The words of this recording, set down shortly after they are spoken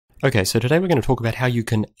Okay, so today we're going to talk about how you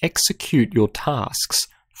can execute your tasks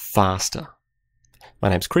faster. My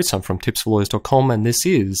name's Chris, I'm from tipsforlawyers.com, and this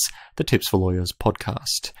is the Tips for Lawyers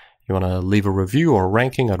podcast. You want to leave a review or a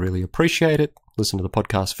ranking, I'd really appreciate it. Listen to the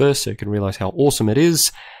podcast first so you can realize how awesome it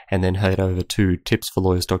is, and then head over to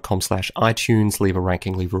tipsforlawyers.com/iTunes, leave a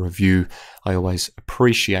ranking, leave a review. I always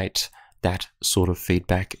appreciate that sort of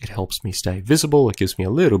feedback. It helps me stay visible, it gives me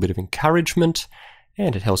a little bit of encouragement,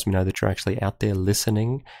 and it helps me know that you're actually out there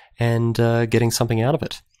listening and getting something out of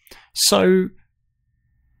it. So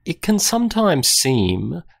it can sometimes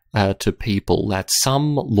seem to people that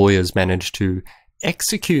some lawyers manage to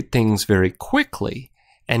execute things very quickly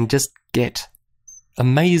and just get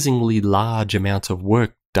amazingly large amounts of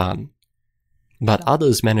work done. But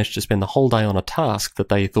others manage to spend the whole day on a task that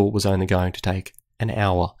they thought was only going to take an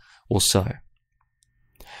hour or so.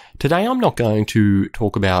 Today I'm not going to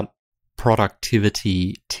talk about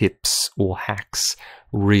productivity tips or hacks,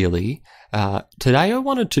 really. Today I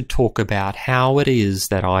wanted to talk about how it is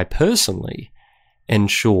that I personally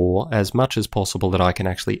ensure as much as possible that I can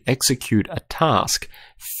actually execute a task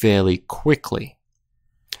fairly quickly.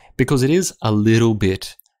 Because it is a little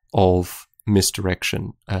bit of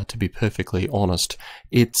misdirection, to be perfectly honest.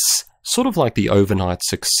 It's sort of like the overnight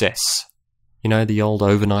success. You know, the old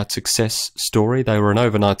overnight success story? They were an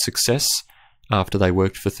overnight success after they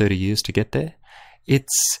worked for 30 years to get there.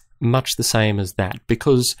 It's much the same as that,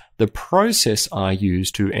 because the process I use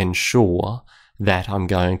to ensure that I'm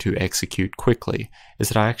going to execute quickly is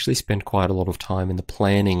that I actually spend quite a lot of time in the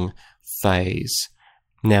planning phase.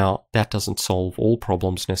 Now, that doesn't solve all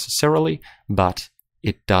problems necessarily, but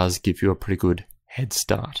it does give you a pretty good head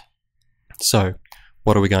start. So,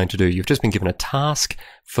 what are we going to do? You've just been given a task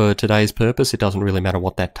for today's purpose. It doesn't really matter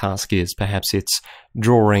what that task is. Perhaps it's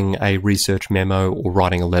drawing a research memo or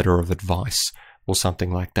writing a letter of advice or something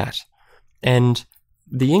like that. And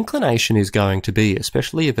the inclination is going to be,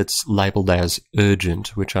 especially if it's labelled as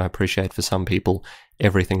urgent, which I appreciate for some people,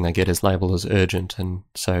 everything they get is labelled as urgent, and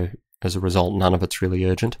so as a result, none of it's really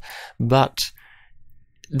urgent. But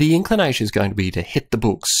the inclination is going to be to hit the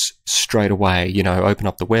books straight away, you know, open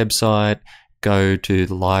up the website, go to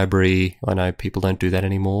the library. I know people don't do that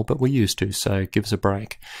anymore, but we used to, so give us a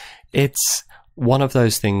break. It's one of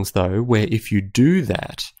those things, though, where if you do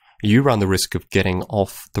that, you run the risk of getting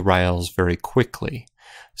off the rails very quickly.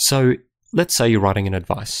 So let's say you're writing an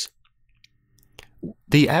advice.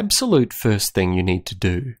 The absolute first thing you need to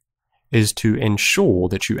do is to ensure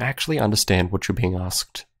that you actually understand what you're being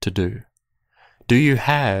asked to do. Do you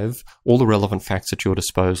have all the relevant facts at your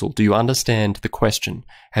disposal? Do you understand the question?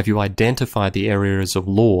 Have you identified the areas of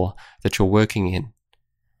law that you're working in?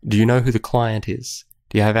 Do you know who the client is?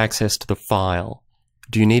 Do you have access to the file?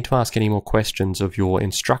 Do you need to ask any more questions of your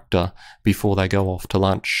instructor before they go off to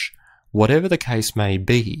lunch? Whatever the case may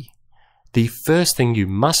be, the first thing you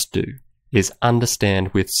must do is understand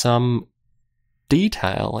with some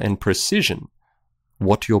detail and precision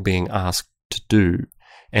what you're being asked to do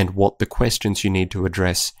and what the questions you need to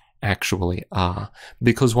address actually are.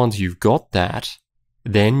 Because once you've got that,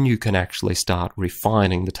 then you can actually start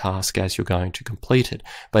refining the task as you're going to complete it.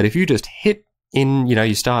 But if you just hit in,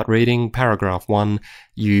 you start reading paragraph 1,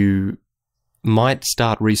 you might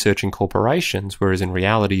start researching corporations, whereas in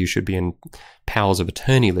reality you should be in powers of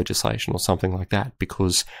attorney legislation or something like that,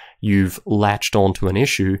 because you've latched onto an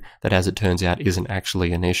issue that, as it turns out, isn't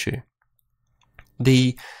actually an issue.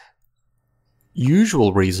 The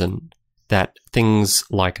usual reason that things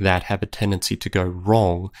like that have a tendency to go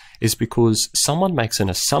wrong is because someone makes an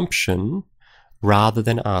assumption rather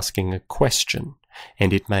than asking a question.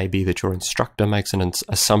 And it may be that your instructor makes an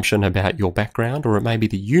assumption about your background, or it may be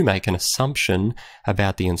that you make an assumption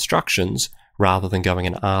about the instructions rather than going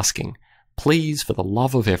and asking. Please, for the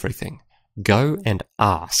love of everything, go and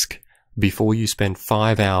ask before you spend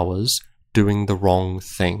 5 hours doing the wrong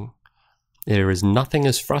thing. There is nothing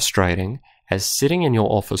as frustrating as sitting in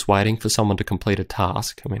your office waiting for someone to complete a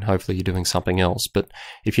task. I mean, hopefully you're doing something else, but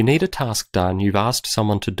if you need a task done, you've asked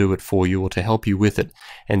someone to do it for you or to help you with it,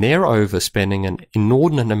 and they're over spending an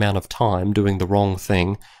inordinate amount of time doing the wrong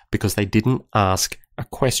thing because they didn't ask a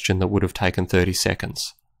question that would have taken 30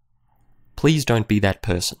 seconds. Please don't be that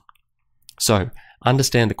person. So,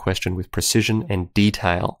 understand the question with precision and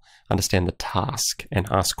detail, understand the task,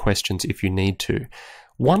 and ask questions if you need to.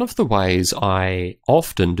 One of the ways I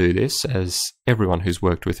often do this, as everyone who's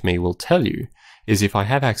worked with me will tell you, is if I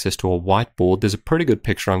have access to a whiteboard, there's a pretty good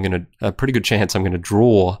chance I'm going to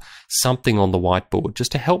draw something on the whiteboard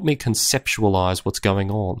just to help me conceptualize what's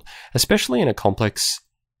going on, especially in a complex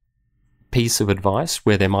piece of advice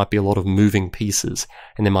where there might be a lot of moving pieces,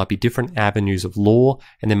 and there might be different avenues of law,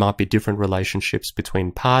 and there might be different relationships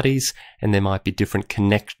between parties, and there might be different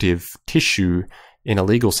connective tissue in a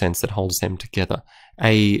legal sense that holds them together.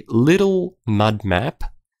 A little mud map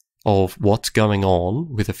of what's going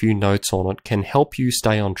on with a few notes on it can help you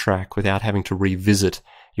stay on track without having to revisit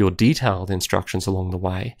your detailed instructions along the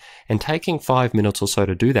way. And taking 5 minutes or so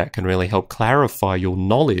to do that can really help clarify your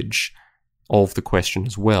knowledge of the question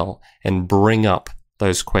as well, and bring up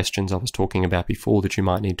those questions I was talking about before that you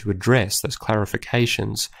might need to address, those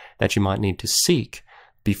clarifications that you might need to seek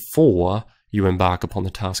before you embark upon the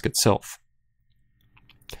task itself.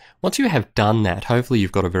 Once you have done that, hopefully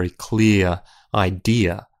you've got a very clear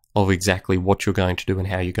idea of exactly what you're going to do and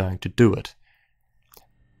how you're going to do it.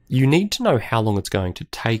 You need to know how long it's going to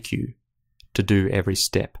take you to do every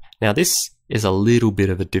step. Now, this is a little bit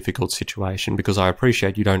of a difficult situation because I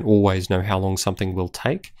appreciate you don't always know how long something will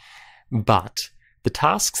take, but the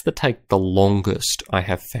tasks that take the longest, I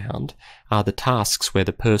have found, are the tasks where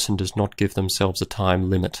the person does not give themselves a time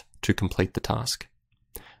limit to complete the task.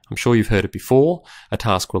 I'm sure you've heard it before. A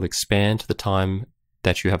task will expand to the time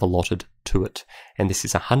that you have allotted to it. And this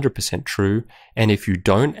is 100% true. And if you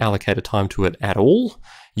don't allocate a time to it at all,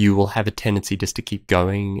 you will have a tendency just to keep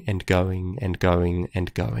going and going and going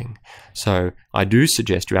and going. So I do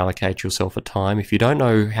suggest you allocate yourself a time. If you don't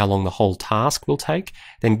know how long the whole task will take,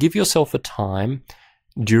 then give yourself a time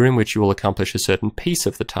during which you will accomplish a certain piece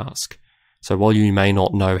of the task. So while you may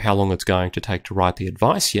not know how long it's going to take to write the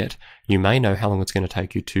advice yet, you may know how long it's going to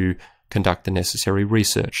take you to conduct the necessary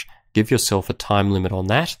research. Give yourself a time limit on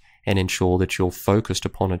that and ensure that you're focused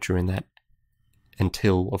upon it during that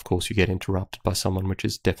until, of course, you get interrupted by someone, which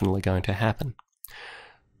is definitely going to happen.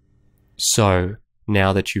 So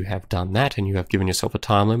now that you have done that and you have given yourself a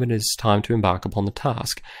time limit, it's time to embark upon the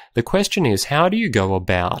task. The question is, how do you go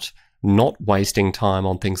about not wasting time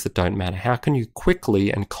on things that don't matter? How can you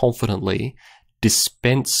quickly and confidently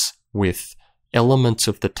dispense with elements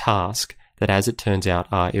of the task that, as it turns out,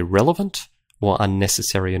 are irrelevant or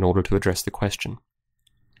unnecessary in order to address the question?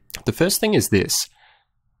 The first thing is this: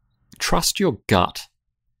 trust your gut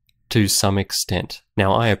to some extent.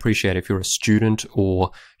 Now, I appreciate if you're a student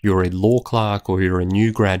or you're a law clerk or you're a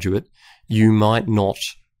new graduate, you might not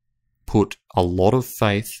put a lot of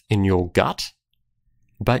faith in your gut,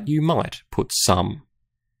 but you might put some.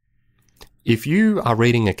 If you are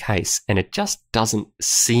reading a case and it just doesn't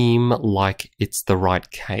seem like it's the right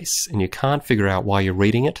case and you can't figure out why you're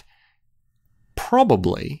reading it,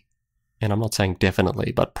 probably, and I'm not saying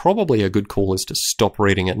definitely, but probably a good call is to stop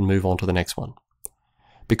reading it and move on to the next one,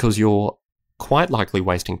 because you're quite likely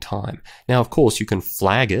wasting time. Now, of course, you can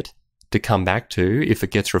flag it to come back to if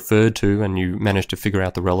it gets referred to and you manage to figure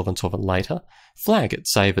out the relevance of it later. Flag it,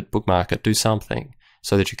 save it, bookmark it, do something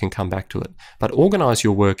so that you can come back to it. But organize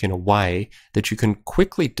your work in a way that you can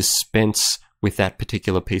quickly dispense with that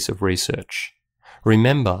particular piece of research.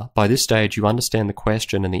 Remember, by this stage, you understand the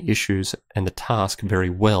question and the issues and the task very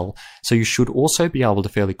well, so you should also be able to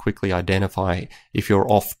fairly quickly identify if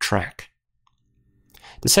you're off track.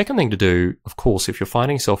 The second thing to do, of course, if you're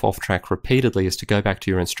finding yourself off track repeatedly, is to go back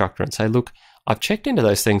to your instructor and say, look, I've checked into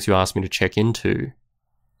those things you asked me to check into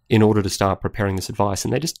in order to start preparing this advice,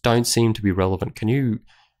 and they just don't seem to be relevant. Can you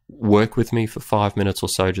work with me for 5 minutes or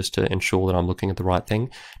so just to ensure that I'm looking at the right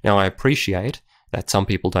thing? Now, I appreciate that some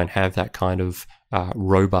people don't have that kind of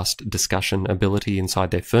robust discussion ability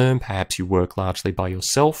inside their firm. Perhaps you work largely by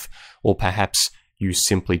yourself, or perhaps you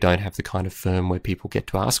simply don't have the kind of firm where people get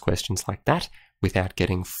to ask questions like that without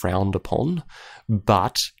getting frowned upon.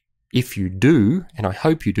 But if you do, and I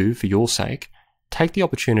hope you do for your sake, take the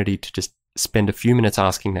opportunity to just spend a few minutes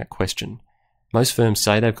asking that question. Most firms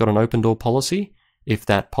say they've got an open door policy. If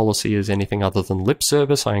that policy is anything other than lip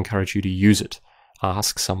service, I encourage you to use it.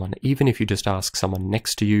 Ask someone, even if you just ask someone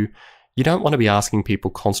next to you. You don't want to be asking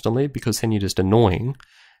people constantly because then you're just annoying.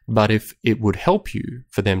 But if it would help you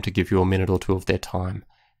for them to give you a minute or two of their time,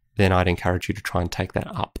 then I'd encourage you to try and take that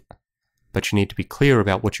up. But you need to be clear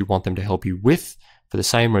about what you want them to help you with, for the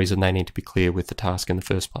same reason they need to be clear with the task in the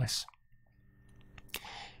first place.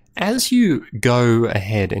 As you go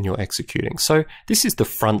ahead and you're executing, so this is the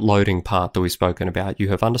front-loading part that we've spoken about. You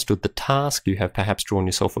have understood the task, you have perhaps drawn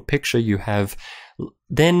yourself a picture, you have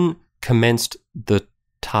then commenced the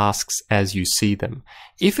tasks as you see them.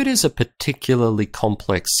 If it is a particularly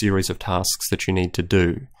complex series of tasks that you need to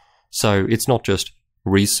do, so it's not just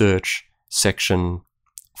research section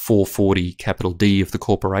 440 capital D of the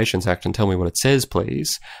Corporations Act and tell me what it says,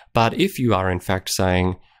 please, but if you are in fact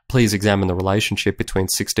saying, please examine the relationship between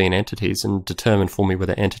 16 entities and determine for me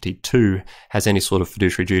whether entity 2 has any sort of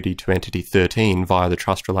fiduciary duty to entity 13 via the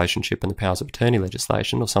trust relationship and the powers of attorney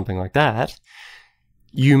legislation or something like that,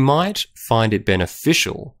 you might find it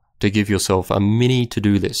beneficial to give yourself a mini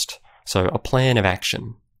to-do list, so a plan of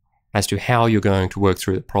action as to how you're going to work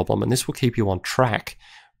through the problem. And this will keep you on track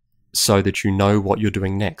so that you know what you're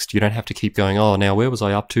doing next. You don't have to keep going, oh, now where was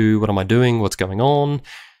I up to? What am I doing? What's going on?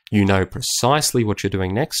 You know precisely what you're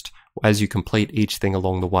doing next as you complete each thing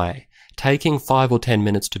along the way. Taking 5 or 10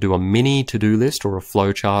 minutes to do a mini to-do list or a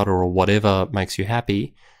flowchart or whatever makes you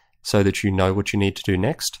happy so that you know what you need to do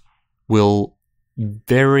next will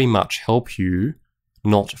very much help you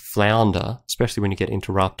not flounder, especially when you get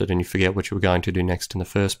interrupted and you forget what you were going to do next in the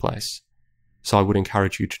first place. So I would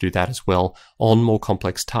encourage you to do that as well on more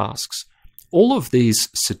complex tasks. All of these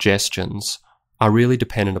suggestions are really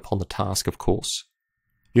dependent upon the task, of course.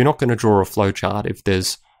 You're not going to draw a flowchart if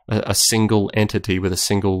there's a single entity with a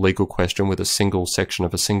single legal question with a single section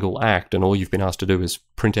of a single act and all you've been asked to do is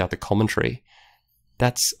print out the commentary.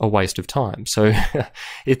 That's a waste of time. So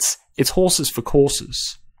it's horses for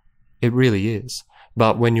courses. It really is.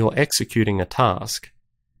 But when you're executing a task,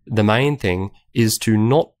 the main thing is to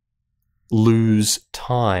not lose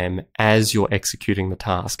time as you're executing the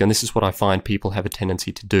task. And this is what I find people have a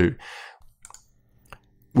tendency to do,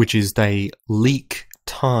 which is they leak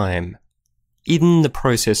time in the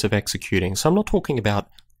process of executing. So I'm not talking about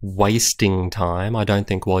wasting time. I don't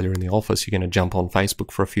think while you're in the office you're going to jump on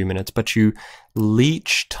Facebook for a few minutes, but you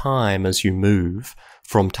leech time as you move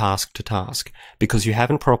from task to task because you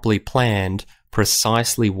haven't properly planned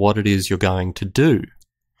precisely what it is you're going to do.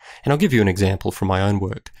 And I'll give you an example from my own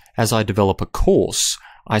work. As I develop a course,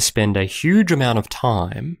 I spend a huge amount of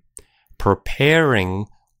time preparing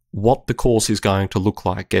what the course is going to look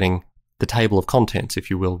like, getting the table of contents,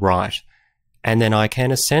 if you will, right. And then I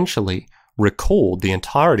can essentially record the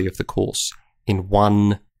entirety of the course in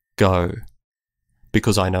one go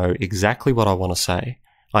because I know exactly what I want to say.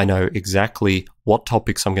 I know exactly what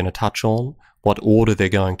topics I'm going to touch on, what order they're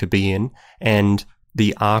going to be in, and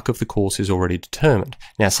the arc of the course is already determined.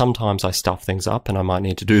 Now, sometimes I stuff things up and I might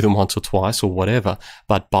need to do them once or twice or whatever,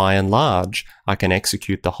 but by and large, I can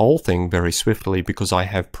execute the whole thing very swiftly because I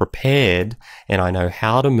have prepared and I know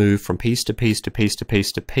how to move from piece to piece to piece to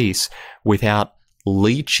piece to piece without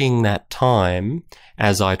leeching that time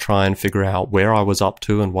as I try and figure out where I was up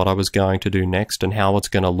to and what I was going to do next and how it's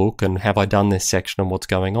going to look and have I done this section and what's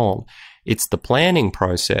going on. It's the planning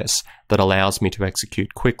process that allows me to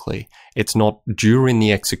execute quickly. It's not during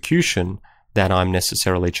the execution that I'm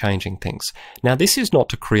necessarily changing things. Now, this is not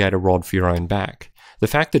to create a rod for your own back. The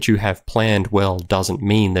fact that you have planned well doesn't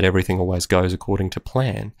mean that everything always goes according to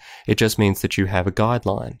plan. It just means that you have a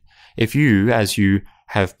guideline. If you, as you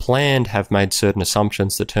have planned, have made certain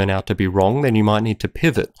assumptions that turn out to be wrong, then you might need to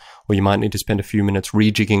pivot, or you might need to spend a few minutes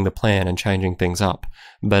rejigging the plan and changing things up.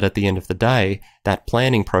 But at the end of the day, that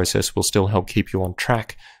planning process will still help keep you on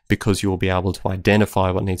track because you will be able to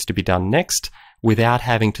identify what needs to be done next without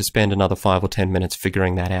having to spend another 5 or 10 minutes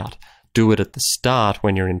figuring that out. Do it at the start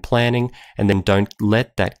when you're in planning, and then don't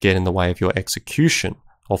let that get in the way of your execution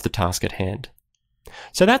of the task at hand.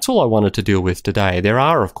 So that's all I wanted to deal with today. There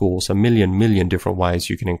are, of course, a million different ways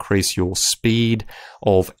you can increase your speed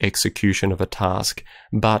of execution of a task.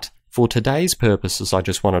 But for today's purposes, I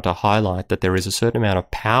just wanted to highlight that there is a certain amount of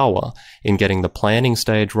power in getting the planning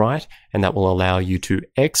stage right, and that will allow you to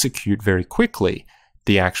execute very quickly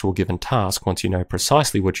the actual given task once you know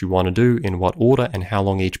precisely what you want to do, in what order, and how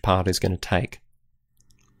long each part is going to take.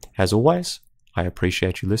 As always, I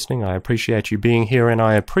appreciate you listening, I appreciate you being here, and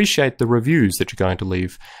I appreciate the reviews that you're going to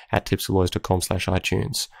leave at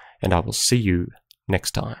tipsforlawyers.com/iTunes. And I will see you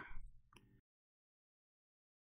next time.